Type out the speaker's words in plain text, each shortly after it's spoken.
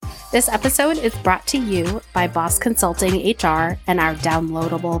This episode is brought to you by Boss Consulting HR and our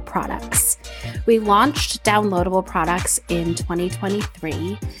downloadable products. We launched downloadable products in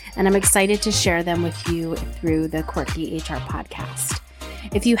 2023, and I'm excited to share them with you through the Quirky HR podcast.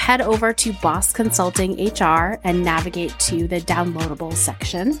 If you head over to Boss Consulting HR and navigate to the downloadable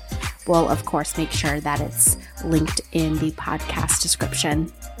section, we'll of course make sure that it's linked in the podcast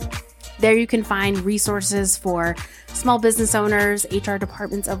description. There you can find resources for small business owners, HR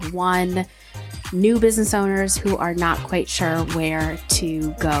departments of one, new business owners who are not quite sure where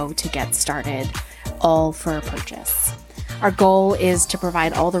to go to get started, all for a purchase. Our goal is to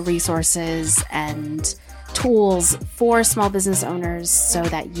provide all the resources and tools for small business owners so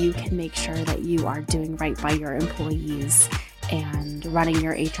that you can make sure that you are doing right by your employees and running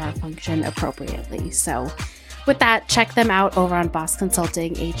your HR function appropriately. So with that, check them out over on Boss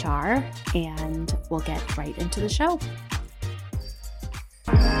Consulting HR, and we'll get right into the show.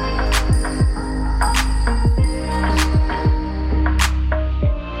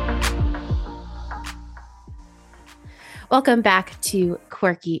 Welcome back to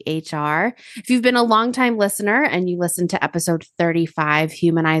Quirky HR. If you've been a longtime listener and you listened to episode 35,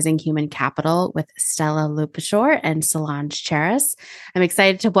 Humanizing Human Capital with Stela Lupushor and Solange Charas, I'm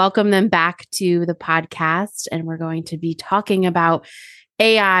excited to welcome them back to the podcast. And we're going to be talking about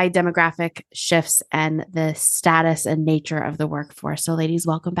AI, demographic shifts, and the status and nature of the workforce. So ladies,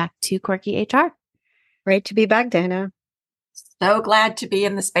 welcome back to Quirky HR. Great to be back, Dana. So glad to be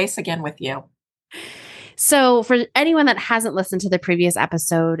in the space again with you. So for anyone that hasn't listened to the previous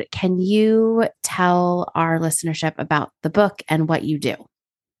episode, can you tell our listenership about the book and what you do?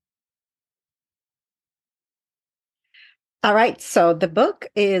 All right. So the book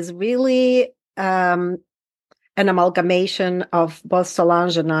is really an amalgamation of both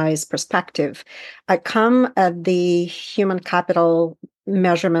Solange and I's perspective. I come at the human capital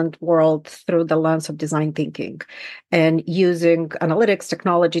measurement world through the lens of design thinking and using analytics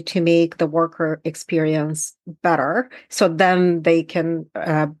technology to make the worker experience better. So then they can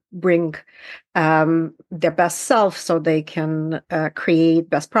bring their best self, so they can create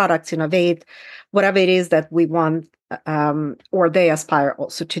best products, innovate, whatever it is that we want or they aspire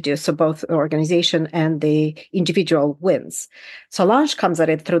also to do. So both the organization and the individual wins. Solange comes at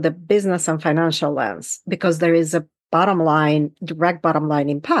it through the business and financial lens because there is a direct bottom line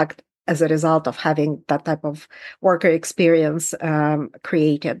impact as a result of having that type of worker experience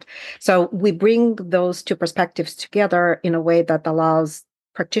created. So we bring those two perspectives together in a way that allows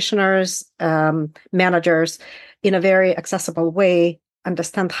practitioners, managers, in a very accessible way,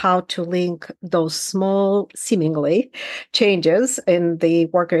 understand how to link those small, seemingly changes in the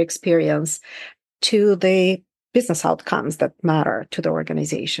worker experience to the business outcomes that matter to the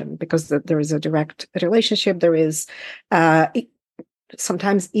organization, because there is a direct relationship. There is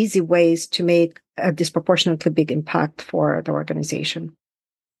sometimes easy ways to make a disproportionately big impact for the organization.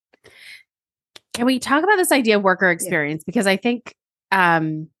 Can we talk about this idea of worker experience? Yeah. Because I think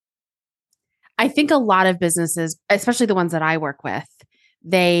a lot of businesses, especially the ones that I work with,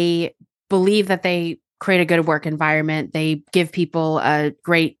 they believe that they create a good work environment. They give people a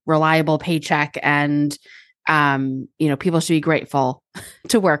great, reliable paycheck, and people should be grateful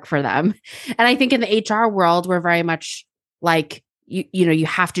to work for them. And I think in the HR world, we're very much like, you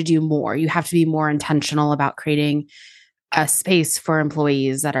have to do more. You have to be more intentional about creating a space for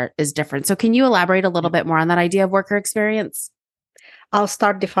employees that is different. So can you elaborate a little bit more on that idea of worker experience? I'll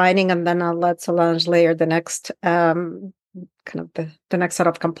start defining, and then I'll let Solange layer the next the next set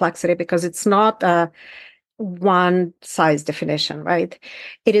of complexity, because it's not a one size definition, right?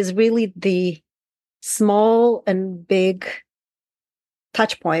 It is really the small and big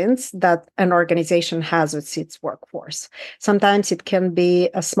touch points that an organization has with its workforce. Sometimes it can be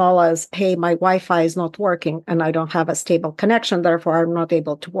as small as, hey, my Wi-Fi is not working and I don't have a stable connection, therefore I'm not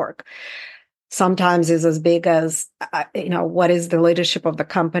able to work. Sometimes it's as big as, what is the leadership of the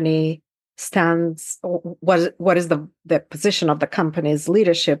company stands, or what is the position of the company's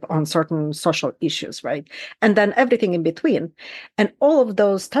leadership on certain social issues, right? And then everything in between. And all of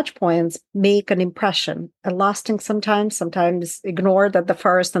those touch points make an impression, a lasting sometimes ignored at the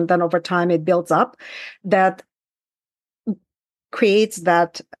first, and then over time it builds up, that creates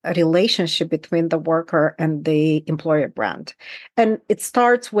that relationship between the worker and the employer brand. And it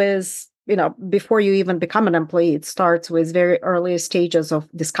starts with, before you even become an employee, it starts with very early stages of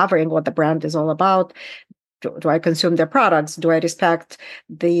discovering what the brand is all about. Do I consume their products? Do I respect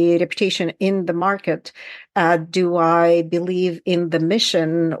the reputation in the market? Do I believe in the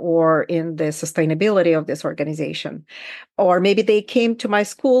mission or in the sustainability of this organization? Or maybe they came to my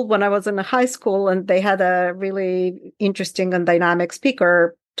school when I was in high school and they had a really interesting and dynamic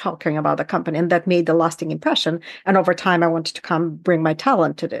speaker talking about the company, and that made the lasting impression. And over time, I wanted to come bring my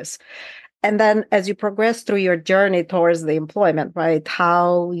talent to this. And then as you progress through your journey towards the employment, right,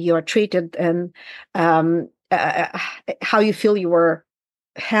 how you're treated and how you feel you were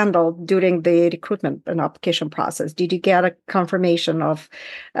handled during the recruitment and application process. Did you get a confirmation of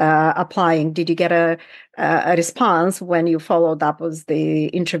applying? Did you get a response when you followed up with the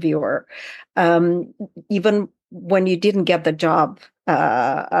interviewer? Even when you didn't get the job,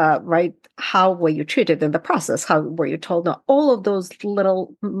 right? How were you treated in the process? How were you told? Now, all of those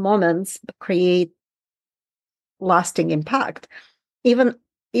little moments create lasting impact. Even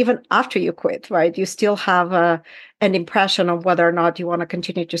after you quit, right? You still have an impression of whether or not you want to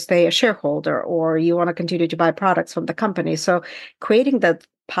continue to stay a shareholder or you want to continue to buy products from the company. So creating that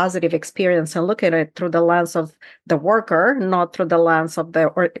positive experience and look at it through the lens of the worker, not through the lens of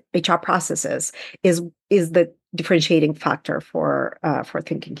the HR processes, is the differentiating factor for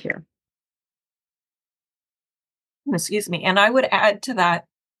thinking here. Excuse me. And I would add to that,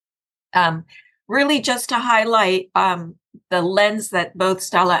 really just to highlight the lens that both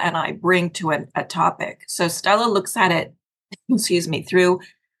Stela and I bring to a topic. So Stela looks at it, excuse me, through,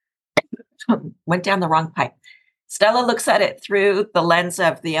 went down the wrong pipe. Stela looks at it through the lens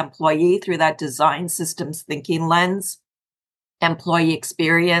of the employee, through that design systems thinking lens, employee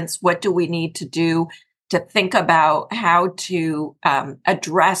experience. What do we need to do to think about how to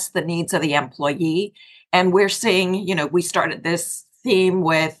address the needs of the employee? And we're seeing, we started this theme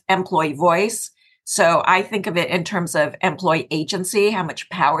with employee voice. So I think of it in terms of employee agency, how much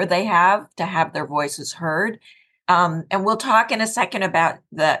power they have to have their voices heard. And we'll talk in a second about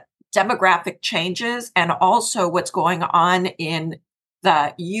the demographic changes and also what's going on in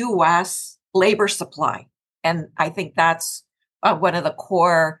the U.S. labor supply. And I think that's one of the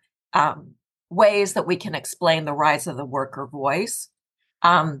core ways that we can explain the rise of the worker voice.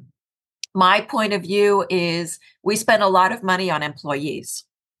 My point of view is we spend a lot of money on employees,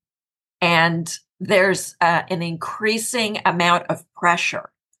 and there's an increasing amount of pressure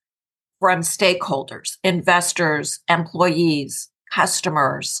from stakeholders, investors, employees,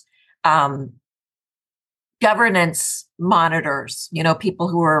 customers, governance monitors, people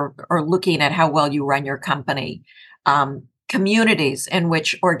who are looking at how well you run your company, communities in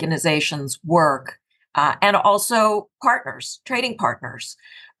which organizations work, and also partners, trading partners,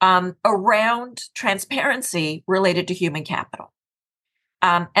 around transparency related to human capital.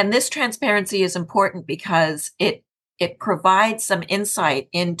 And this transparency is important because it provides some insight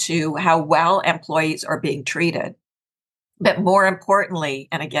into how well employees are being treated. But more importantly,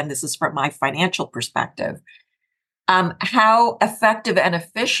 and again, this is from my financial perspective, how effective and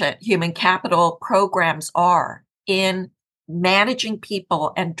efficient human capital programs are in managing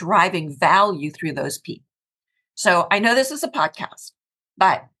people and driving value through those people. So I know this is a podcast,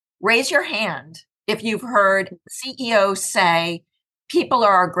 but raise your hand if you've heard CEOs say, people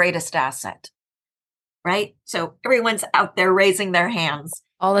are our greatest asset, right? So everyone's out there raising their hands.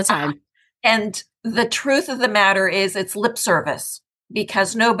 All the time. And the truth of the matter is it's lip service,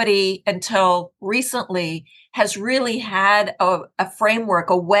 because nobody until recently has really had a framework,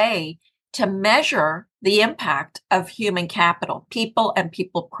 a way to measure the impact of human capital, people and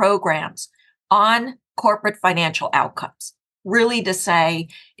people programs on corporate financial outcomes. Really to say,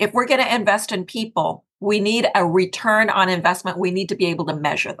 if we're going to invest in people, we need a return on investment. We need to be able to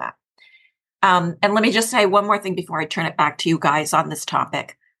measure that. And let me just say one more thing before I turn it back to you guys on this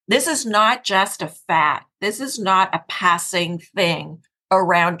topic. This is not just a fad. This is not a passing thing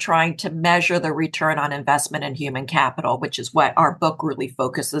around trying to measure the return on investment in human capital, which is what our book really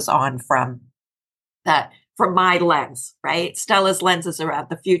focuses on from my lens, right? Stela's lens is around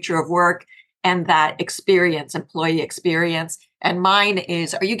the future of work and that experience, employee experience. And mine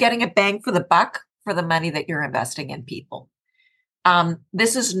is, are you getting a bang for the buck for the money that you're investing in people?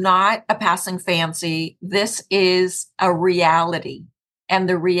 This is not a passing fancy. This is a reality. And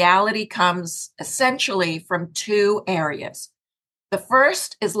the reality comes essentially from two areas. The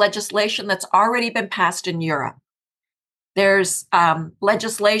first is legislation that's already been passed in Europe. There's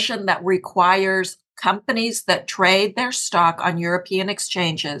legislation that requires companies that trade their stock on European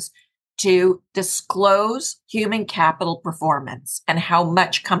exchanges to disclose human capital performance and how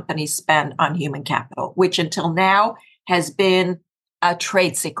much companies spend on human capital, which until now has been a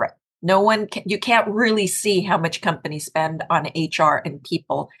trade secret. You can't really see how much companies spend on HR and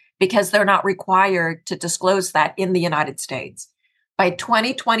people because they're not required to disclose that in the United States. By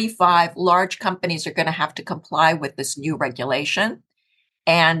 2025, large companies are going to have to comply with this new regulation,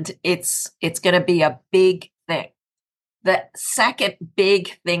 and it's going to be a big thing. The second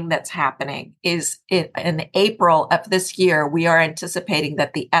big thing that's happening is in April of this year, we are anticipating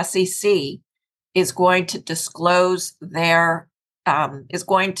that the SEC is going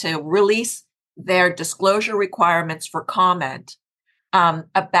to release their disclosure requirements for comment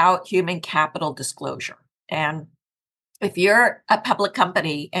about human capital disclosure. And if you're a public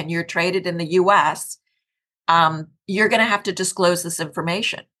company and you're traded in the US, you're going to have to disclose this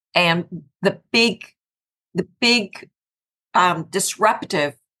information. And the big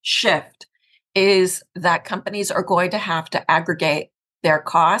disruptive shift is that companies are going to have to aggregate their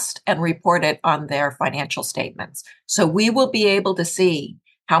cost and report it on their financial statements. So we will be able to see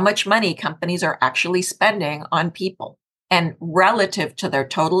how much money companies are actually spending on people, and relative to their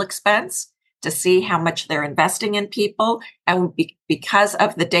total expense, to see how much they're investing in people. And because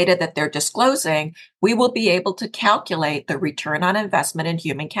of the data that they're disclosing, we will be able to calculate the return on investment in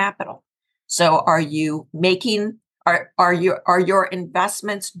human capital. So are you making, are your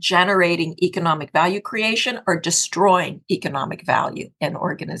investments generating economic value creation or destroying economic value in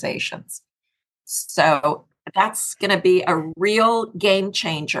organizations? So that's going to be a real game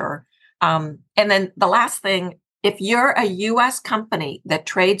changer. And then the last thing, if you're a US company that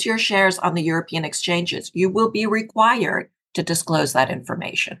trades your shares on the European exchanges, you will be required to disclose that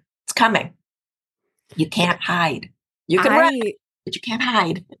information. It's coming. You can't hide. You can run, but you can't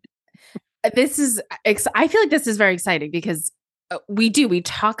hide. I feel like this is very exciting because we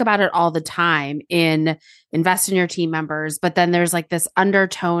talk about it all the time in invest in your team members, but then there's like this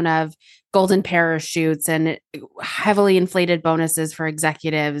undertone of golden parachutes and heavily inflated bonuses for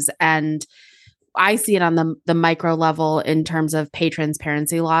executives. And I see it on the micro level in terms of pay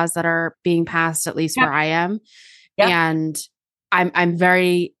transparency laws that are being passed, at least where I am. Yep. And I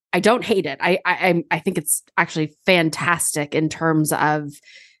don't hate it. I think it's actually fantastic in terms of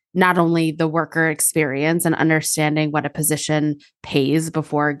not only the worker experience and understanding what a position pays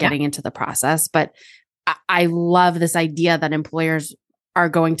before getting into the process, but I love this idea that employers are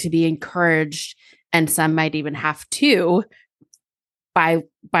going to be encouraged, and some might even have to, by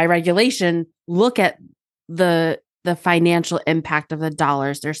regulation, look at the financial impact of the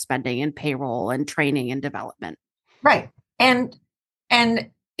dollars they're spending in payroll and training and development. Right. And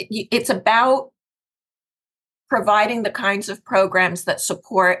it's about providing the kinds of programs that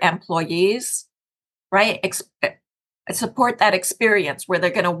support employees, right? Support that experience where they're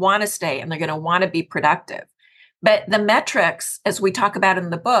going to want to stay and they're going to want to be productive. But the metrics, as we talk about in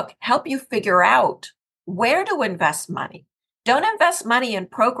the book, help you figure out where to invest money. Don't invest money in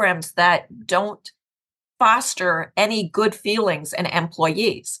programs that don't foster any good feelings in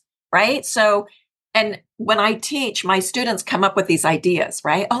employees, right? So, and when I teach, my students come up with these ideas,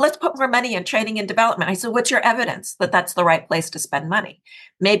 right? Oh, let's put more money in training and development. I said, what's your evidence that that's the right place to spend money?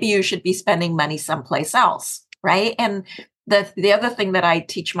 Maybe you should be spending money someplace else, right? And the other thing that I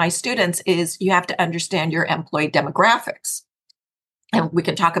teach my students is you have to understand your employee demographics. And we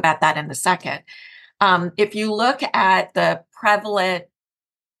can talk about that in a second. If you look at the prevalent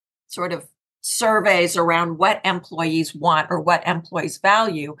sort of surveys around what employees want or what employees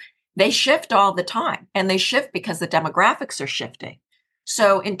value, they shift all the time, and they shift because the demographics are shifting.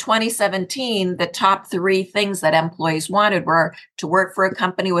 So in 2017, the top 3 things that employees wanted were to work for a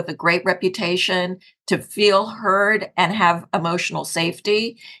company with a great reputation, to feel heard and have emotional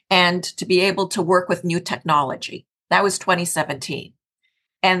safety, and to be able to work with new technology. That was 2017.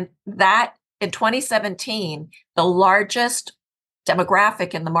 And that in 2017, the largest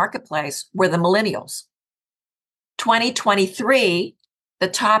demographic in the marketplace were the millennials. 2023, the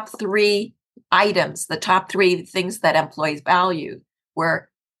top 3 items, the top 3 things that employees value were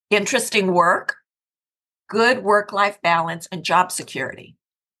interesting work, good work-life balance, and job security.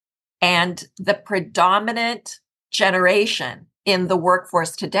 And the predominant generation in the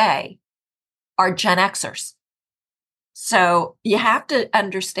workforce today are Gen Xers. So you have to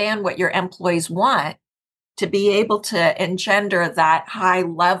understand what your employees want to be able to engender that high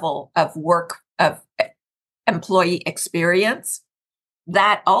level of work, of employee experience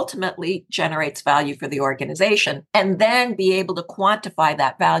that ultimately generates value for the organization, and then be able to quantify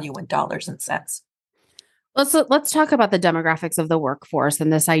that value in dollars and cents. Let's talk about the demographics of the workforce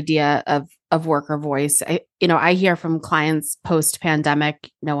and this idea of worker voice. I hear from clients post-pandemic,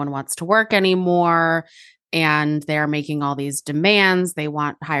 no one wants to work anymore, and they're making all these demands. They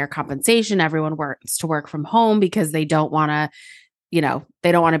want higher compensation. Everyone wants to work from home because they don't want to,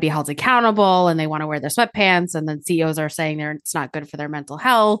 they don't want to be held accountable, and they want to wear their sweatpants. And then CEOs are saying it's not good for their mental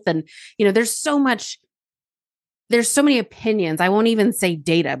health. And, there's so many opinions. I won't even say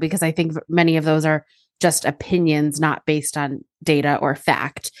data, because I think many of those are just opinions, not based on data or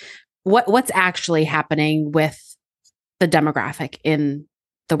fact. What's actually happening with the demographic in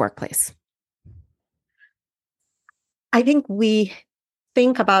the workplace? I think we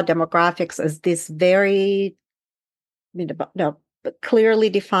think about demographics as this very clearly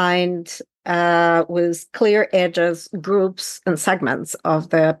defined, with clear edges, groups and segments of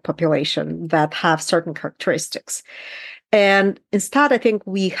the population that have certain characteristics. And instead, I think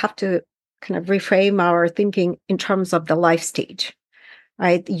we have to kind of reframe our thinking in terms of the life stage,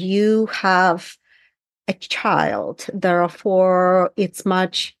 right? You have a child, therefore it's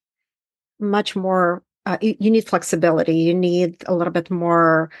much more, you need flexibility. You need a little bit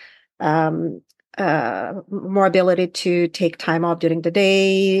more, more ability to take time off during the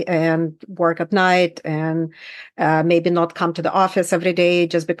day and work at night, and maybe not come to the office every day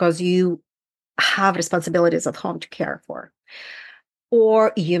just because you have responsibilities at home to care for.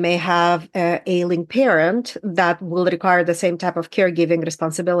 Or you may have an ailing parent that will require the same type of caregiving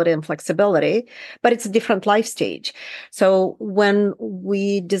responsibility and flexibility, but it's a different life stage. So when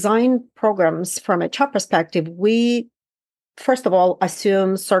we design programs from a child perspective, we first of all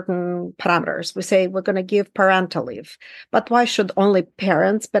assume certain parameters. We say we're going to give parental leave, but why should only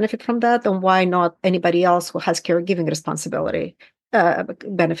parents benefit from that? And why not anybody else who has caregiving responsibility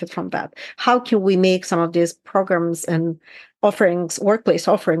benefit from that? How can we make some of these programs and offerings, workplace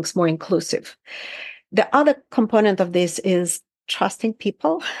offerings, more inclusive? The other component of this is trusting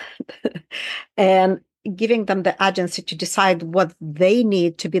people and giving them the agency to decide what they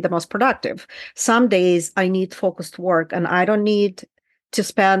need to be the most productive. Some days I need focused work and I don't need to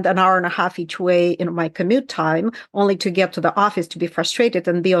spend an hour and a half each way in my commute time only to get to the office to be frustrated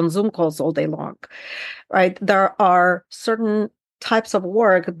and be on Zoom calls all day long, right? There are certain types of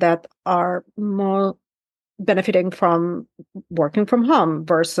work that are more benefiting from working from home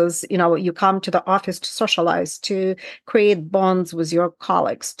versus, you come to the office to socialize, to create bonds with your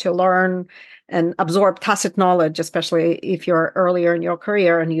colleagues, to learn and absorb tacit knowledge, especially if you're earlier in your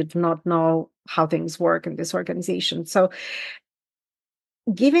career and you do not know how things work in this organization. So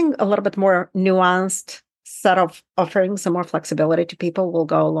giving a little bit more nuanced set of offerings and more flexibility to people will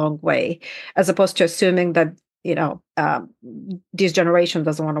go a long way, as opposed to assuming that this generation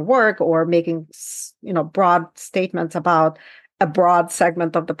doesn't want to work, or making broad statements about a broad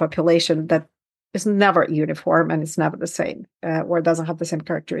segment of the population that is never uniform and it's never the same, or doesn't have the same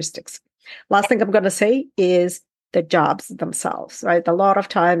characteristics. Last thing I'm going to say is the jobs themselves, right? A lot of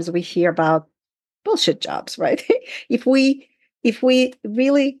times we hear about bullshit jobs, right? If we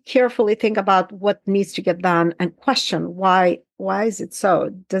really carefully think about what needs to get done and question why is it so?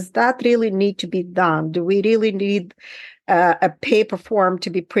 Does that really need to be done? Do we really need a paper form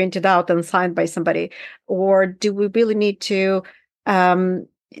to be printed out and signed by somebody? Or do we really need to,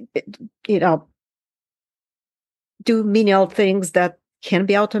 do menial things that can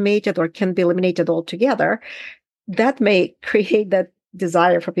be automated or can be eliminated altogether? That may create that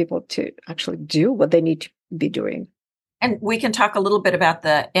desire for people to actually do what they need to be doing. And we can talk a little bit about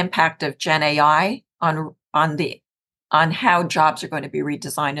the impact of Gen AI on how jobs are going to be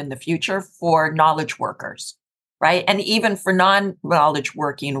redesigned in the future for knowledge workers, right? And even for non-knowledge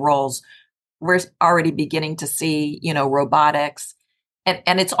working roles, we're already beginning to see, robotics,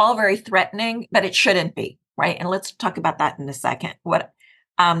 and it's all very threatening, but it shouldn't be, right? And let's talk about that in a second. What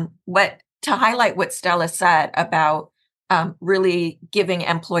to highlight what Stela said about really giving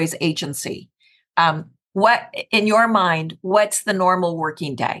employees agency. What, in your mind, what's the normal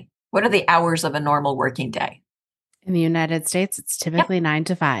working day? What are the hours of a normal working day? In the United States, it's typically 9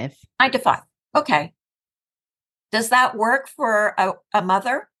 to 5. 9 to 5. Okay. Does that work for a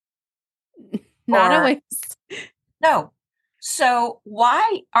mother? Not always. No. So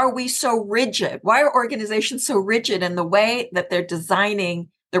why are we so rigid? Why are organizations so rigid in the way that they're designing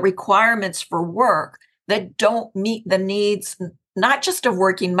the requirements for work that don't meet the needs, not just of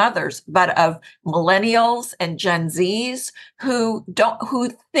working mothers, but of millennials and Gen Zs who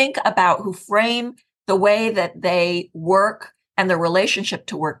frame the way that they work and their relationship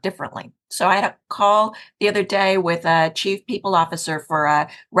to work differently. So I had a call the other day with a chief people officer for a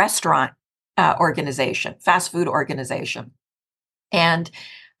restaurant organization, fast food organization. And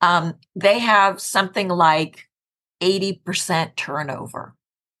they have something like 80% turnover.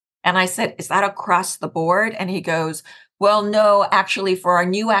 And I said, is that across the board? And he goes, well, no, actually, for our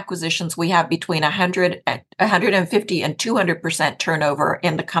new acquisitions, we have between 150 and 200% turnover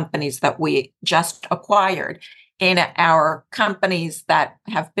in the companies that we just acquired. In our companies that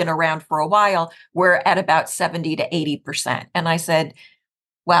have been around for a while, we're at about 70 to 80%. And I said,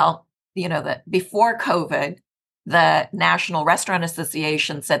 well, that before COVID, the National Restaurant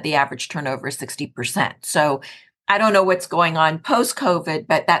Association said the average turnover is 60%. So I don't know what's going on post-COVID,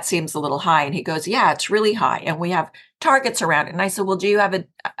 but that seems a little high. And he goes, yeah, it's really high. And we have targets around it. And I said, well, do you have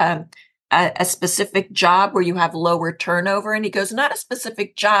a specific job where you have lower turnover? And he goes, not a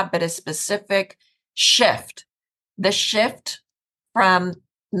specific job, but a specific shift. The shift from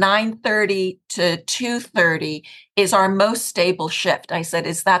 9:30 to 2:30 is our most stable shift. I said,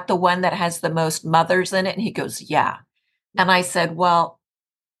 is that the one that has the most mothers in it? And he goes, yeah. And I said, well,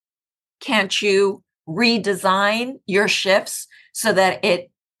 can't you redesign your shifts so that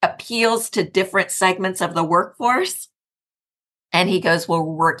it appeals to different segments of the workforce? And he goes, well,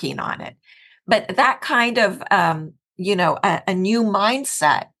 we're working on it. But that kind of, a new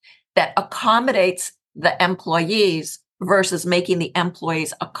mindset that accommodates the employees versus making the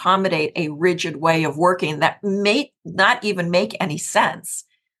employees accommodate a rigid way of working that may not even make any sense,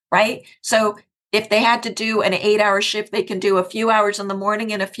 right? So if they had to do an 8-hour shift, they can do a few hours in the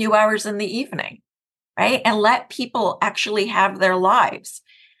morning and a few hours in the evening, right? And let people actually have their lives.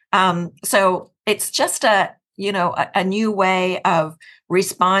 So it's just a new way of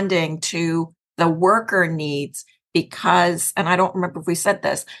responding to the worker needs because, and I don't remember if we said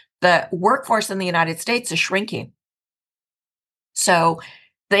this, the workforce in the United States is shrinking. So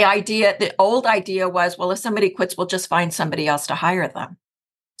the old idea was, well, if somebody quits, we'll just find somebody else to hire them.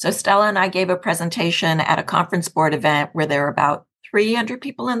 So Stela and I gave a presentation at a conference board event where there were about 300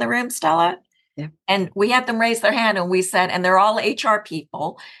 people in the room, Stela. Yeah. And we had them raise their hand and we said, and they're all HR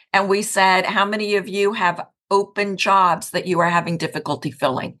people. And we said, how many of you have open jobs that you are having difficulty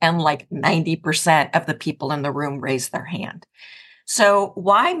filling? And like 90% of the people in the room raised their hand. So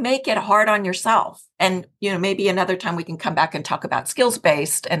why make it hard on yourself? And, maybe another time we can come back and talk about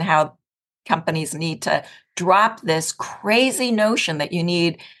skills-based and how companies need to drop this crazy notion that you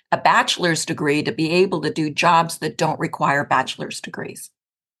need a bachelor's degree to be able to do jobs that don't require bachelor's degrees.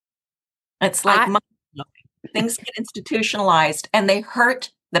 It's like things get institutionalized and they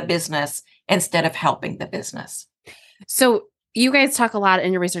hurt the business instead of helping the business. So you guys talk a lot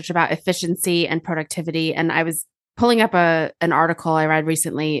in your research about efficiency and productivity. And I was pulling up an article I read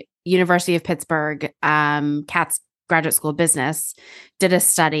recently. University of Pittsburgh, Katz Graduate School of Business did a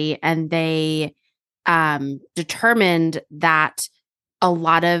study, and they determined that a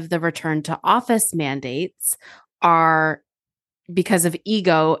lot of the return to office mandates are because of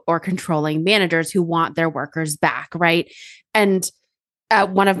ego or controlling managers who want their workers back, right? And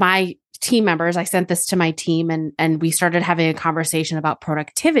one of my team members, I sent this to my team and we started having a conversation about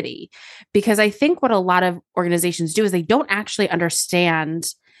productivity, because I think what a lot of organizations do is they don't actually understand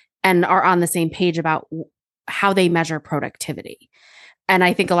and are on the same page about how they measure productivity. And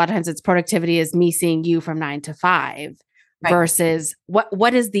I think a lot of times it's productivity is me seeing you from 9 to 5 right, versus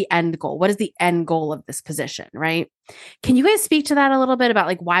what is the end goal? What is the end goal of this position, right? Can you guys speak to that a little bit about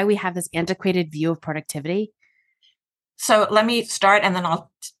like why we have this antiquated view of productivity? So let me start and then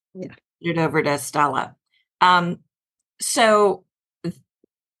I'll turn it over to Stela. So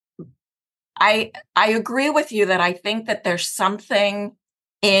I agree with you that I think that there's something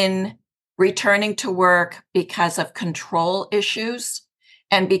in returning to work because of control issues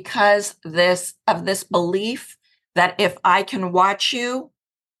and because of this belief that if I can watch you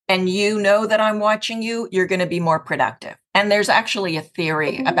and you know that I'm watching you, you're going to be more productive. And there's actually a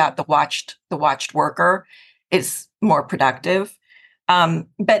theory about the watched worker is more productive.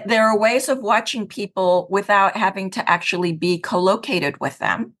 But there are ways of watching people without having to actually be co-located with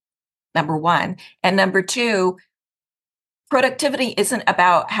them, number one. And number two, productivity isn't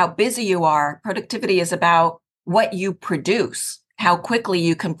about how busy you are. Productivity is about what you produce, how quickly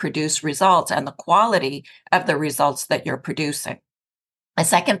you can produce results and the quality of the results that you're producing. A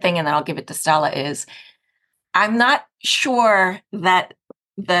second thing, and then I'll give it to Stela, is I'm not sure that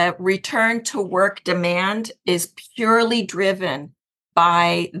the return to work demand is purely driven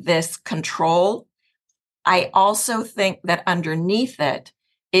by this control. I also think that underneath it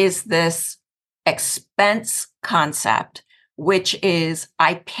is this expense concept, which is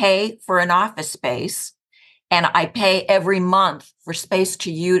I pay for an office space and I pay every month for space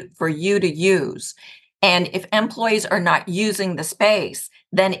for you to use. And if employees are not using the space,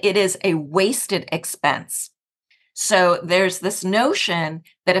 then it is a wasted expense. So there's this notion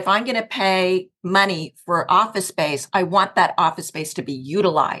that if I'm going to pay money for office space, I want that office space to be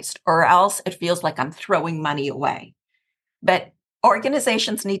utilized, or else it feels like I'm throwing money away. But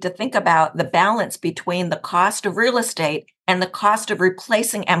organizations need to think about the balance between the cost of real estate and the cost of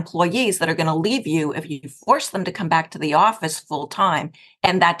replacing employees that are going to leave you if you force them to come back to the office full time,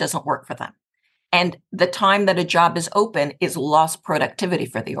 and that doesn't work for them. And the time that a job is open is lost productivity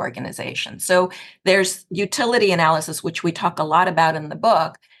for the organization. So there's utility analysis, which we talk a lot about in the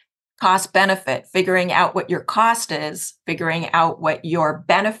book, cost benefit, figuring out what your cost is, figuring out what your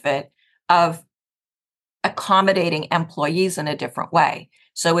benefit of accommodating employees in a different way.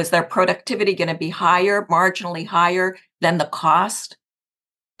 So is their productivity going to be higher, marginally higher than the cost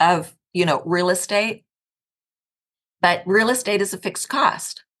of, real estate? But real estate is a fixed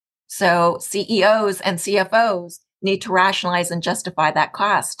cost. So CEOs and CFOs need to rationalize and justify that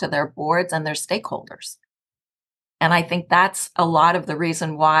cost to their boards and their stakeholders. And I think that's a lot of the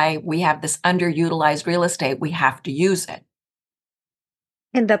reason why we have this underutilized real estate. We have to use it.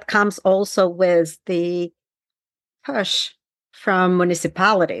 And that comes also with the push from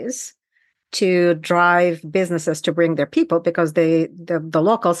municipalities to drive businesses to bring their people, because the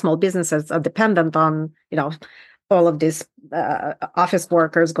local small businesses are dependent on, all of these office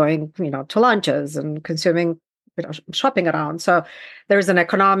workers going, to lunches and consuming, shopping around. So there's an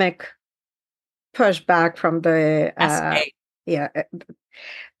economic pushback from the yeah.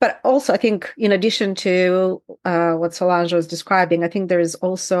 But also, I think, in addition to what Solange was describing, I think there is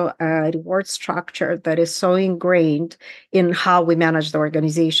also a reward structure that is so ingrained in how we manage the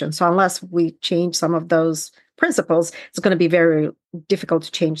organization. So unless we change some of those principles, it's going to be very difficult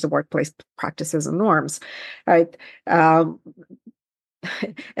to change the workplace practices and norms, right? And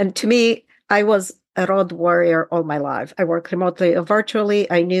to me, I was a road warrior all my life. I worked remotely or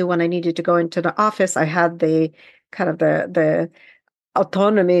virtually. I knew when I needed to go into the office, I had the kind of the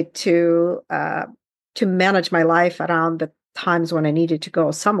autonomy to manage my life around the times when I needed to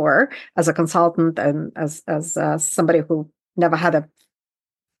go somewhere as a consultant and as somebody who never had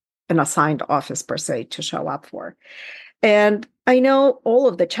an assigned office per se to show up for. And I know all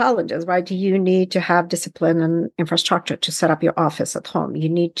of the challenges, right? You need to have discipline and infrastructure to set up your office at home. You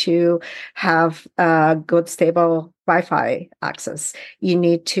need to have good, stable Wi-Fi access. You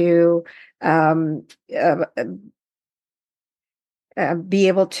need to be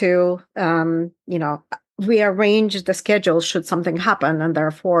able to, rearrange the schedule should something happen. And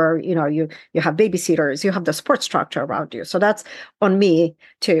therefore, you have babysitters, you have the support structure around you. So that's on me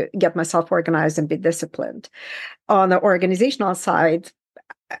to get myself organized and be disciplined. On the organizational side,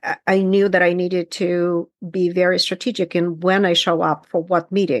 I knew that I needed to be very strategic in when I show up for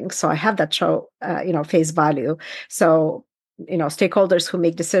what meetings. So I have that face value. So, stakeholders who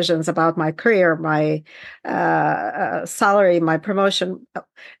make decisions about my career, my salary, my promotion,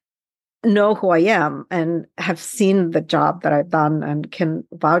 know who I am and have seen the job that I've done and can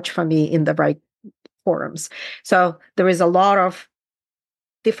vouch for me in the right forums. So there is a lot of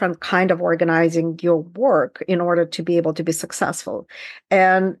different kind of organizing your work in order to be able to be successful.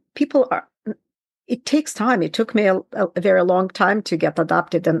 And it takes time. It took me a very long time to get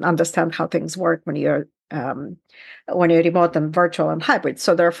adapted and understand how things work when you're remote and virtual and hybrid.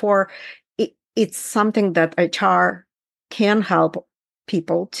 So therefore, it's something that HR can help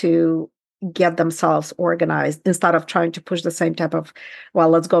people to get themselves organized instead of trying to push the same type of,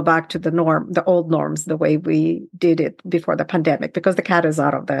 let's go back to the old norms, the way we did it before the pandemic, because the cat is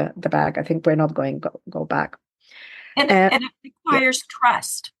out of the bag. I think we're not going to go back. And it requires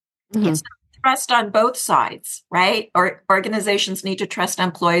trust. Mm-hmm. It's trust on both sides, right? Or organizations need to trust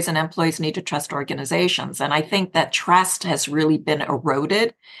employees and employees need to trust organizations. And I think that trust has really been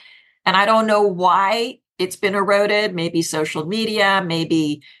eroded. And I don't know why it's been eroded. Maybe social media,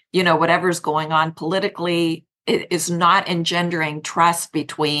 maybe, whatever's going on politically, it is not engendering trust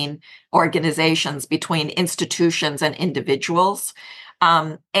between organizations, between institutions and individuals.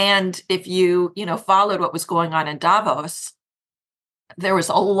 And if you, followed what was going on in Davos, there was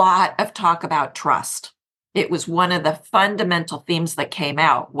a lot of talk about trust. It was one of the fundamental themes that came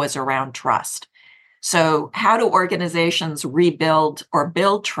out was around trust. So how do organizations rebuild or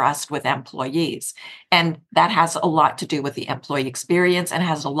build trust with employees? And that has a lot to do with the employee experience and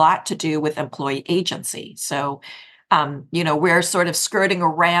has a lot to do with employee agency. So, we're sort of skirting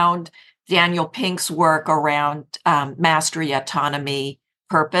around Daniel Pink's work around mastery, autonomy,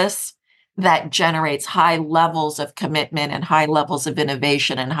 purpose that generates high levels of commitment and high levels of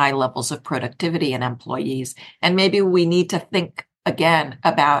innovation and high levels of productivity in employees. And maybe we need to think again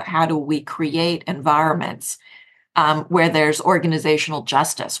about how do we create environments where there's organizational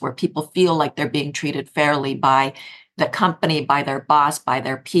justice, where people feel like they're being treated fairly by the company, by their boss, by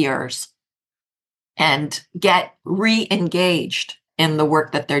their peers, and get re-engaged in the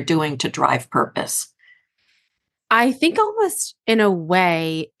work that they're doing to drive purpose. I think almost in a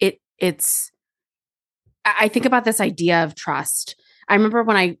way, I think about this idea of trust. I remember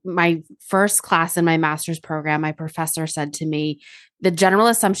when my first class in my master's program, my professor said to me, the general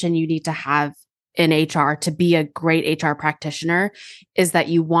assumption you need to have in HR to be a great HR practitioner is that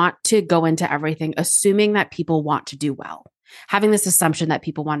you want to go into everything assuming that people want to do well, having this assumption that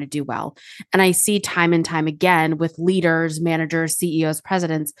people want to do well. And I see time and time again with leaders, managers, CEOs,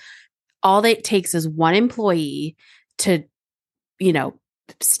 presidents, all that it takes is one employee to,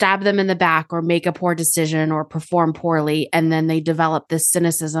 stab them in the back or make a poor decision or perform poorly. And then they develop this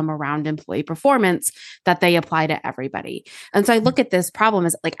cynicism around employee performance that they apply to everybody. And so I look at this problem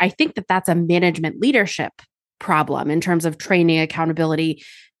as I think that that's a management leadership problem in terms of training, accountability,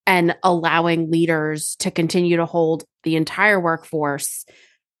 and allowing leaders to continue to hold the entire workforce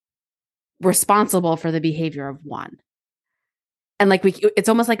responsible for the behavior of one. And it's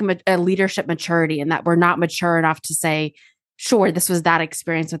almost like a leadership maturity, in that we're not mature enough to say, sure, this was that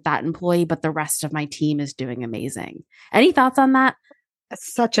experience with that employee, but the rest of my team is doing amazing. Any thoughts on that?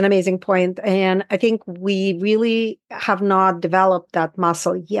 That's such an amazing point. And I think we really have not developed that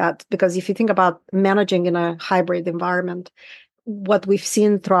muscle yet, because if you think about managing in a hybrid environment, what we've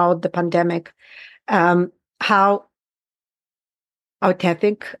seen throughout the pandemic, how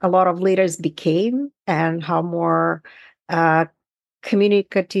authentic a lot of leaders became and how more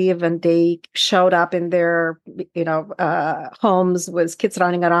communicative, and they showed up in their homes with kids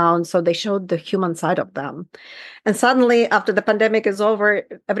running around, so they showed the human side of them. And suddenly, after the pandemic is over,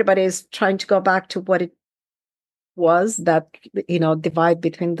 everybody is trying to go back to what it was, that divide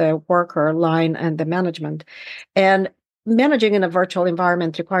between the worker line and the management. And managing in a virtual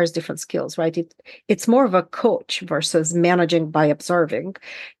environment requires different skills, right? It's more of a coach versus managing by observing.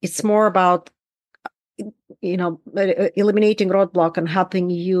 It's more about eliminating roadblock and helping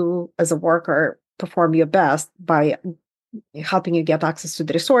you as a worker perform your best by helping you get access to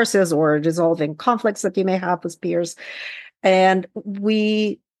the resources or resolving conflicts that you may have with peers. And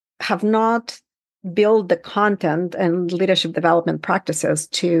we have not built the content and leadership development practices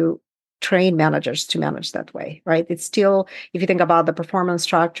to train managers to manage that way, right? It's still, if you think about the performance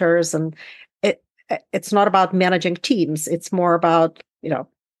structures, and it's not about managing teams. It's more about,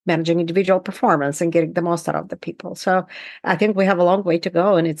 managing individual performance and getting the most out of the people. So I think we have a long way to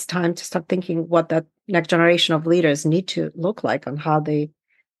go, and it's time to start thinking what that next generation of leaders need to look like and how they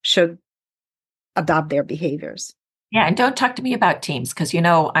should adopt their behaviors. Yeah, and don't talk to me about teams, because I'm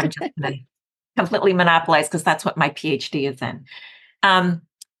just going to completely monopolize, because that's what my PhD is in.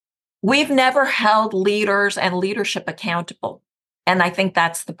 We've never held leaders and leadership accountable, and I think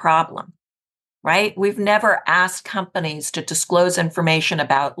that's the problem. Right? We've never asked companies to disclose information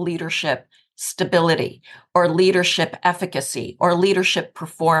about leadership stability or leadership efficacy or leadership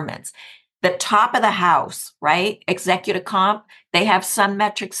performance. The top of the house, right? Executive comp, they have some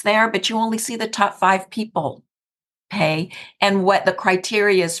metrics there, but you only see the top 5 people pay and what the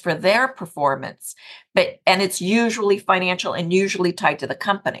criteria is for their performance. And it's usually financial and usually tied to the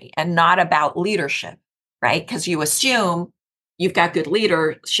company and not about leadership, right? Because you assume you've got good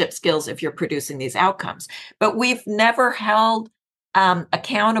leadership skills if you're producing these outcomes. But we've never held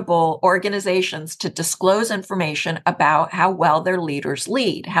accountable organizations to disclose information about how well their leaders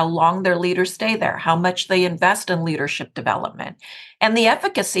lead, how long their leaders stay there, how much they invest in leadership development, and the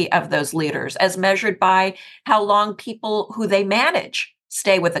efficacy of those leaders as measured by how long people who they manage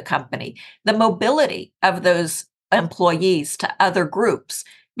stay with the company, the mobility of those employees to other groups,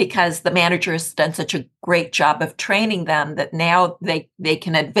 because the manager has done such a great job of training them that now they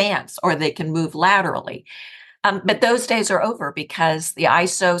can advance or they can move laterally. But those days are over, because the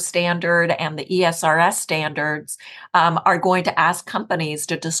ISO standard and the ESRS standards are going to ask companies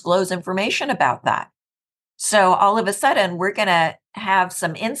to disclose information about that. So all of a sudden, we're going to have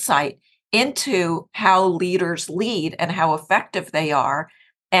some insight into how leaders lead and how effective they are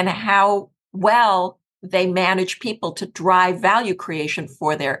and how well they manage people to drive value creation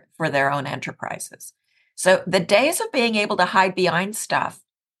for their own enterprises. So the days of being able to hide behind stuff,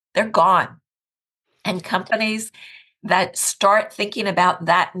 they're gone. And companies that start thinking about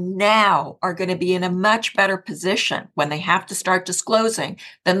that now are going to be in a much better position when they have to start disclosing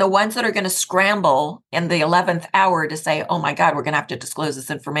than the ones that are going to scramble in the 11th hour to say, oh my God, we're going to have to disclose this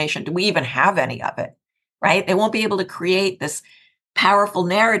information. Do we even have any of it? Right? They won't be able to create this powerful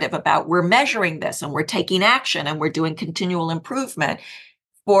narrative about we're measuring this and we're taking action and we're doing continual improvement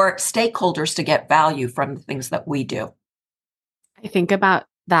for stakeholders to get value from the things that we do. I think about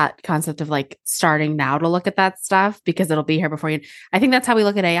that concept of starting now to look at that stuff because it'll be here before you. I think that's how we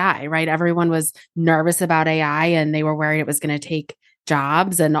look at AI, right? Everyone was nervous about AI and they were worried it was going to take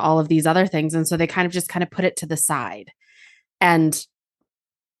jobs and all of these other things. And so they kind of put it to the side, and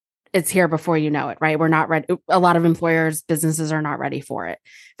it's here before you know it, right? We're not ready. A lot of employers, businesses are not ready for it.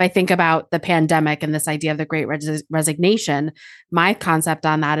 If I think about the pandemic and this idea of the great resignation, my concept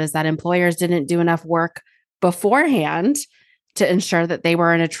on that is that employers didn't do enough work beforehand to ensure that they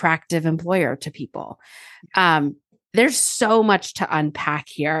were an attractive employer to people. There's so much to unpack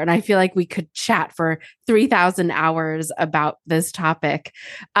here. And I feel like we could chat for 3,000 hours about this topic.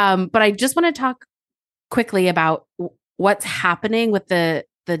 But I just want to talk quickly about what's happening with the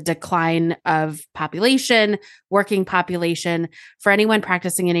decline of population, working population. For anyone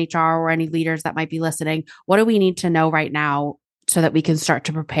practicing in HR or any leaders that might be listening, what do we need to know right now so that we can start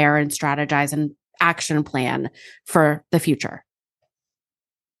to prepare and strategize and action plan for the future?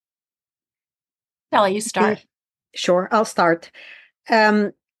 Stela, you start. Sure, I'll start.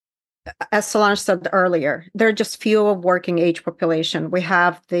 As Solange said earlier, there are just fewer working age population. We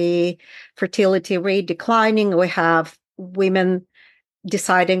have the fertility rate declining. We have women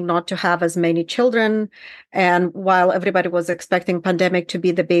deciding not to have as many children. And while everybody was expecting pandemic to be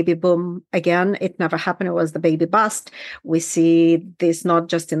the baby boom again, it never happened. It was the baby bust. We see this not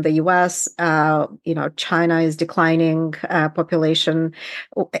just in the US. China is declining population.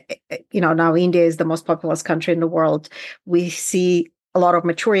 Now India is the most populous country in the world. We see a lot of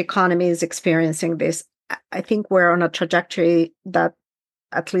mature economies experiencing this. I think we're on a trajectory that,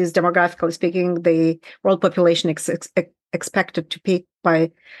 at least demographically speaking, the world population expected to peak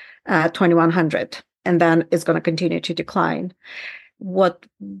by 2100, and then it's going to continue to decline. What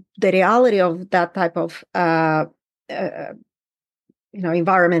the reality of that type of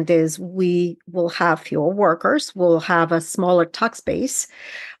environment is, we will have fewer workers, we'll have a smaller tax base,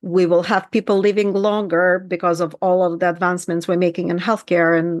 we will have people living longer because of all of the advancements we're making in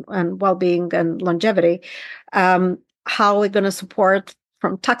healthcare and well-being and longevity. How are we going to support,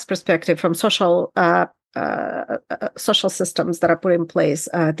 from tax perspective, from social systems that are put in place,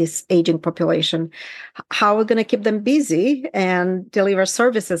 this aging population? How are we going to keep them busy and deliver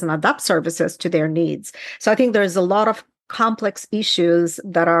services and adapt services to their needs? So I think there's a lot of complex issues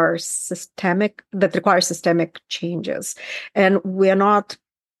that are systemic, that require systemic changes. And we're not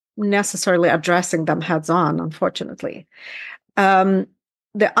necessarily addressing them heads on, unfortunately. The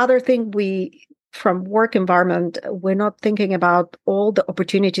other thing, from work environment, we're not thinking about all the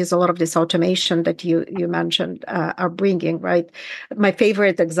opportunities a lot of this automation that you mentioned are bringing, right? My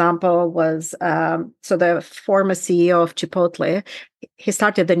favorite example was, so the former CEO of Chipotle, he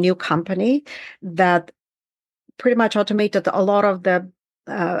started a new company that pretty much automated a lot of the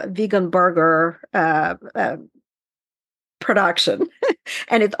vegan burger production.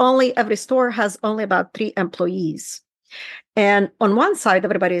 And every store has only about 3 employees. And on one side,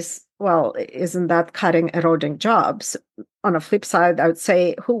 everybody's, well, isn't that eroding jobs? On a flip side, I would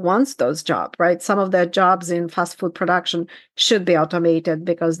say, who wants those jobs, right? Some of the jobs in fast food production should be automated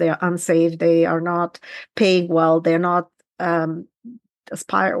because they are unsafe, they are not paying well, they're not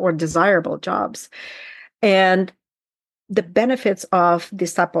aspire or desirable jobs. And the benefits of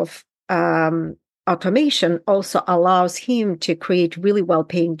this type of automation also allows him to create really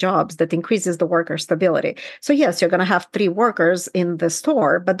well-paying jobs that increases the worker stability. So yes, you're going to have 3 workers in the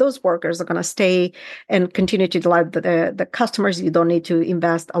store, but those workers are going to stay and continue to delight the customers. You don't need to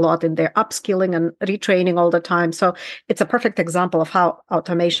invest a lot in their upskilling and retraining all the time. So it's a perfect example of how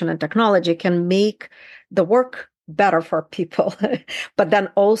automation and technology can make the work better for people, but then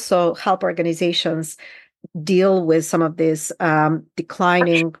also help organizations deal with some of this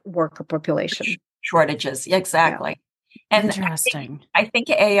declining worker population. Shortages, exactly. Yeah. And interesting. I think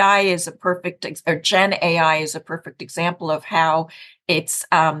AI is Gen AI is a perfect example of how it's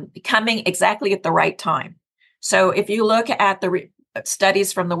coming exactly at the right time. So if you look at the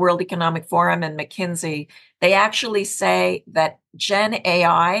studies from the World Economic Forum and McKinsey, they actually say that Gen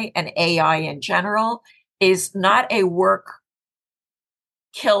AI and AI in general is not a work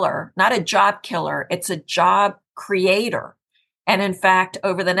killer, not a job killer. It's a job creator. And in fact,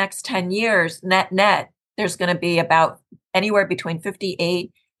 over the next 10 years, net, there's going to be about anywhere between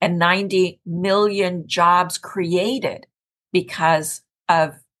 58 and 90 million jobs created because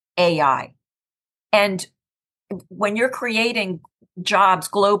of AI. And when you're creating jobs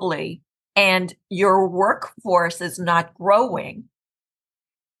globally and your workforce is not growing,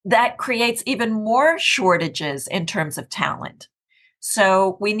 that creates even more shortages in terms of talent.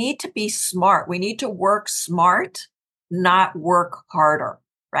 So we need to be smart. We need to work smart, not work harder,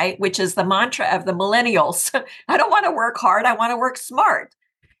 right? Which is the mantra of the millennials. I don't want to work hard. I want to work smart.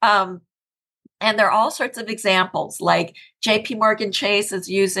 And there are all sorts of examples, like JP Morgan Chase is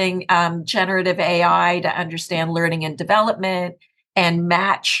using generative AI to understand learning and development and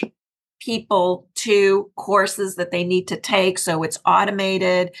match people to courses that they need to take. So it's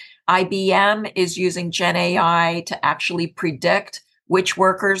automated. IBM is using Gen AI to actually predict which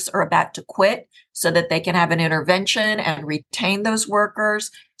workers are about to quit so that they can have an intervention and retain those workers.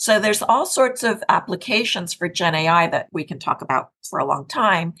 So there's all sorts of applications for Gen AI that we can talk about for a long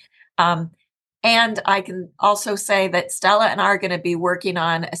time. And I can also say that Stella and I are going to be working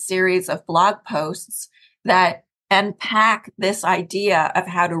on a series of blog posts that unpack this idea of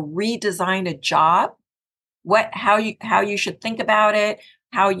how to redesign a job, how you should think about it,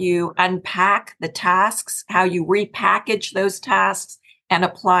 how you unpack the tasks, how you repackage those tasks and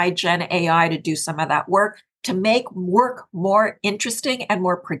apply Gen AI to do some of that work to make work more interesting and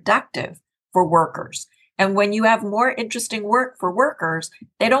more productive for workers. And when you have more interesting work for workers,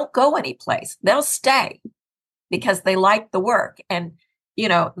 they don't go anyplace. They'll stay because they like the work. And,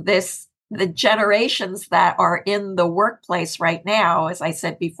 the generations that are in the workplace right now, as I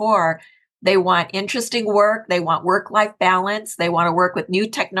said before, they want interesting work. They want work-life balance. They want to work with new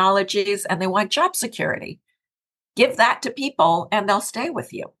technologies and they want job security. Give that to people and they'll stay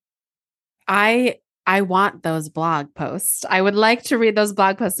with you. I want those blog posts. I would like to read those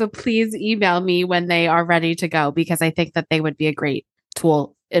blog posts. So please email me when they are ready to go, because I think that they would be a great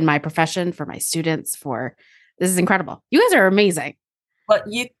tool in my profession, for my students, this is incredible. You guys are amazing. Well,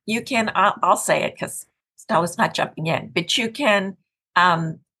 you can, I'll say it because Stella's not jumping in, but you can,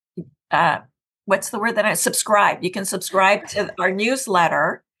 what's the word subscribe? You can subscribe to our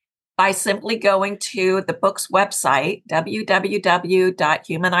newsletter by simply going to the book's website,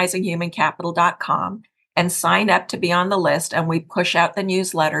 www.humanizinghumancapital.com, and sign up to be on the list. And we push out the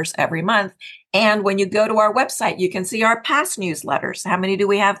newsletters every month. And when you go to our website, you can see our past newsletters. How many do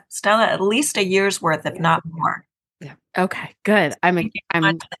we have, Stella? At least a year's worth, if not more. Yeah. Okay, good. I'm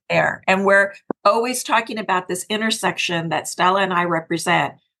there. And we're always talking about this intersection that Stella and I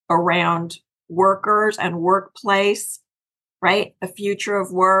represent around workers and workplace, right? The future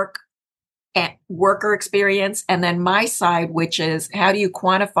of work and worker experience. And then my side, which is how do you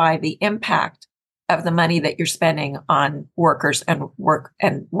quantify the impact of the money that you're spending on workers and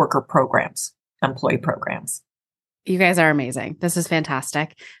worker programs, employee programs. You guys are amazing. This is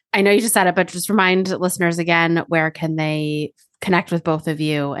fantastic. I know you just said it, but just remind listeners again, where can they connect with both of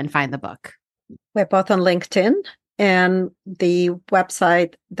you and find the book? We're both on LinkedIn, and the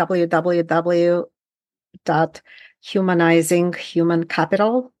website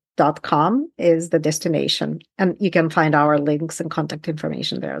www.humanizinghumancapital.com is the destination. And you can find our links and contact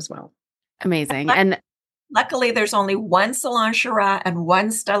information there as well. Amazing. And luckily, there's only one Solange Charas and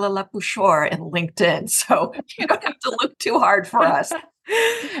one Stela Lupushor in LinkedIn, so you don't have to look too hard for us.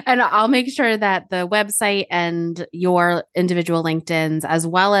 And I'll make sure that the website and your individual LinkedIns, as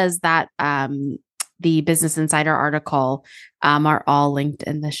well as that the Business Insider article, are all linked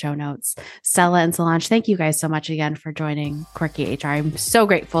in the show notes. Stela and Solange, thank you guys so much again for joining Quirky HR. I'm so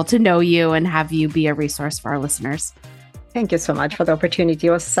grateful to know you and have you be a resource for our listeners. Thank you so much for the opportunity.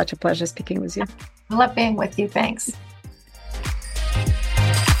 It was such a pleasure speaking with you. I love being with you. Thanks.